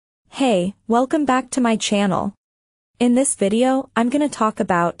Hey, welcome back to my channel. In this video, I'm gonna talk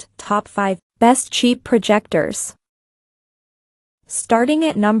about top 5 best cheap projectors. Starting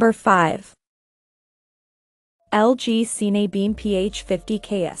at number 5. LG CineBeam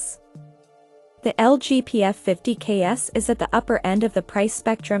PH50KS. The LG PF50KS is at the upper end of the price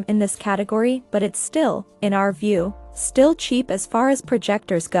spectrum in this category, but it's still, in our view, still cheap as far as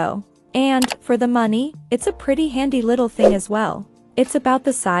projectors go. And, for the money, it's a pretty handy little thing as well. It's about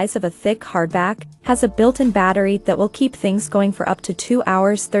the size of a thick hardback, has a built-in battery that will keep things going for up to 2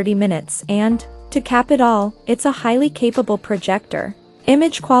 hours 30 minutes and, to cap it all, it's a highly capable projector.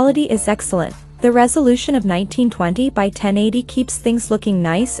 Image quality is excellent. The resolution of 1920 by 1080 keeps things looking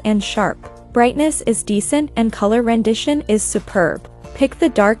nice and sharp. Brightness is decent and color rendition is superb. Pick the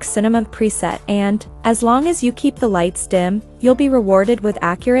dark cinema preset and, as long as you keep the lights dim, you'll be rewarded with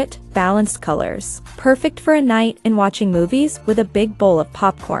accurate, balanced colors. Perfect for a night in watching movies with a big bowl of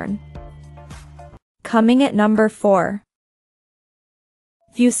popcorn. Coming at number 4.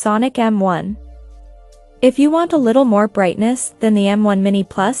 ViewSonic M1. If you want a little more brightness than the M1 Mini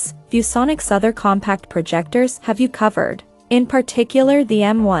Plus, ViewSonic's other compact projectors have you covered. In particular the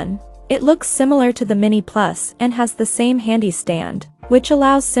M1. It looks similar to the Mini Plus and has the same handy stand, which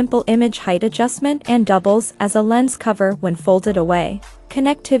allows simple image height adjustment and doubles as a lens cover when folded away.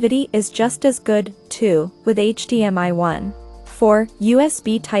 Connectivity is just as good, too, with HDMI 1.4,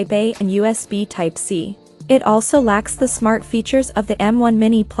 USB Type-A and USB Type-C. It also lacks the smart features of the M1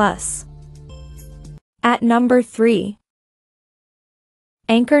 Mini Plus. At number 3.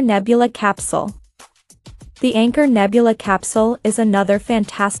 Anker Nebula Capsule. The Anker Nebula Capsule is another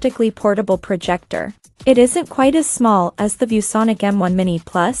fantastically portable projector. It isn't quite as small as the ViewSonic M1 Mini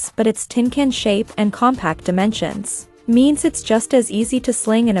Plus, but its tin can shape and compact dimensions means it's just as easy to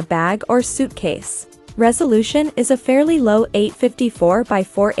sling in a bag or suitcase. Resolution is a fairly low 854 by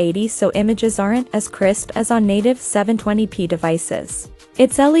 480, so images aren't as crisp as on native 720p devices.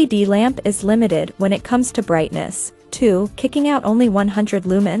 Its LED lamp is limited when it comes to brightness, too, kicking out only 100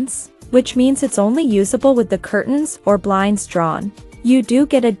 lumens, which means it's only usable with the curtains or blinds drawn. You do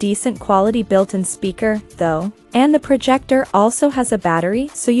get a decent quality built-in speaker, though, and the projector also has a battery,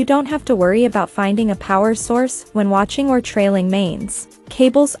 so you don't have to worry about finding a power source when watching or trailing mains.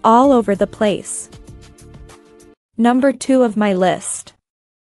 Cables all over the place. Number 2 of my list.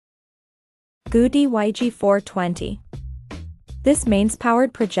 GooDee YG420. This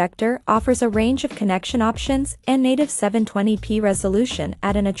mains-powered projector offers a range of connection options and native 720p resolution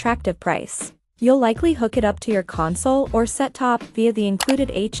at an attractive price. You'll likely hook it up to your console or set-top via the included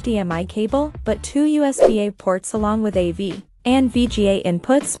HDMI cable, but 2 USB-A ports along with AV and VGA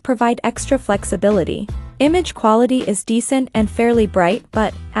inputs provide extra flexibility. Image quality is decent and fairly bright,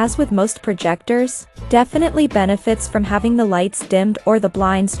 but, as with most projectors, definitely benefits from having the lights dimmed or the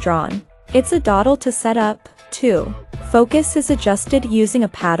blinds drawn. It's a dawdle to set up, too. Focus is adjusted using a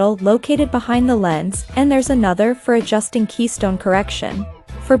paddle located behind the lens, and there's another for adjusting keystone correction.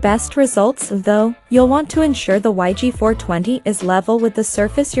 For best results, though, you'll want to ensure the YG420 is level with the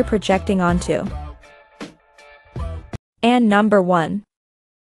surface you're projecting onto. And number 1.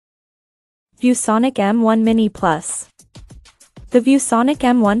 ViewSonic M1 Mini Plus. The ViewSonic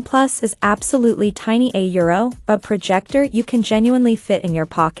M1 Plus is absolutely tiny, a projector you can genuinely fit in your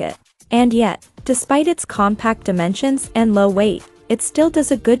pocket. And yet, despite its compact dimensions and low weight, it still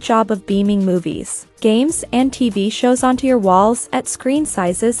does a good job of beaming movies, games and TV shows onto your walls at screen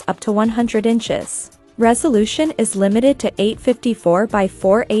sizes up to 100 inches. Resolution is limited to 854 by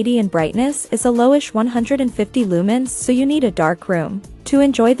 480 and brightness is a lowish 150 lumens, so you need a dark room to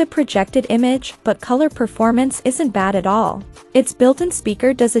enjoy the projected image, but color performance isn't bad at all. Its built-in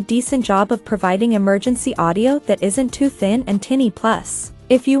speaker does a decent job of providing emergency audio that isn't too thin and tinny. Plus,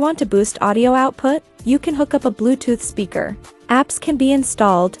 if you want to boost audio output, you can hook up a Bluetooth speaker. Apps can be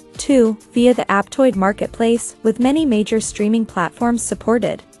installed, too, via the Aptoid Marketplace, with many major streaming platforms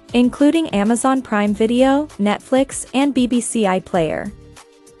supported, including Amazon Prime Video, Netflix, and BBC iPlayer.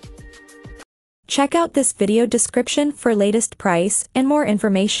 Check out this video description for latest price and more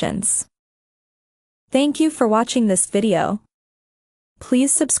informations. Thank you for watching this video.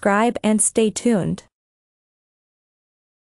 Please subscribe and stay tuned.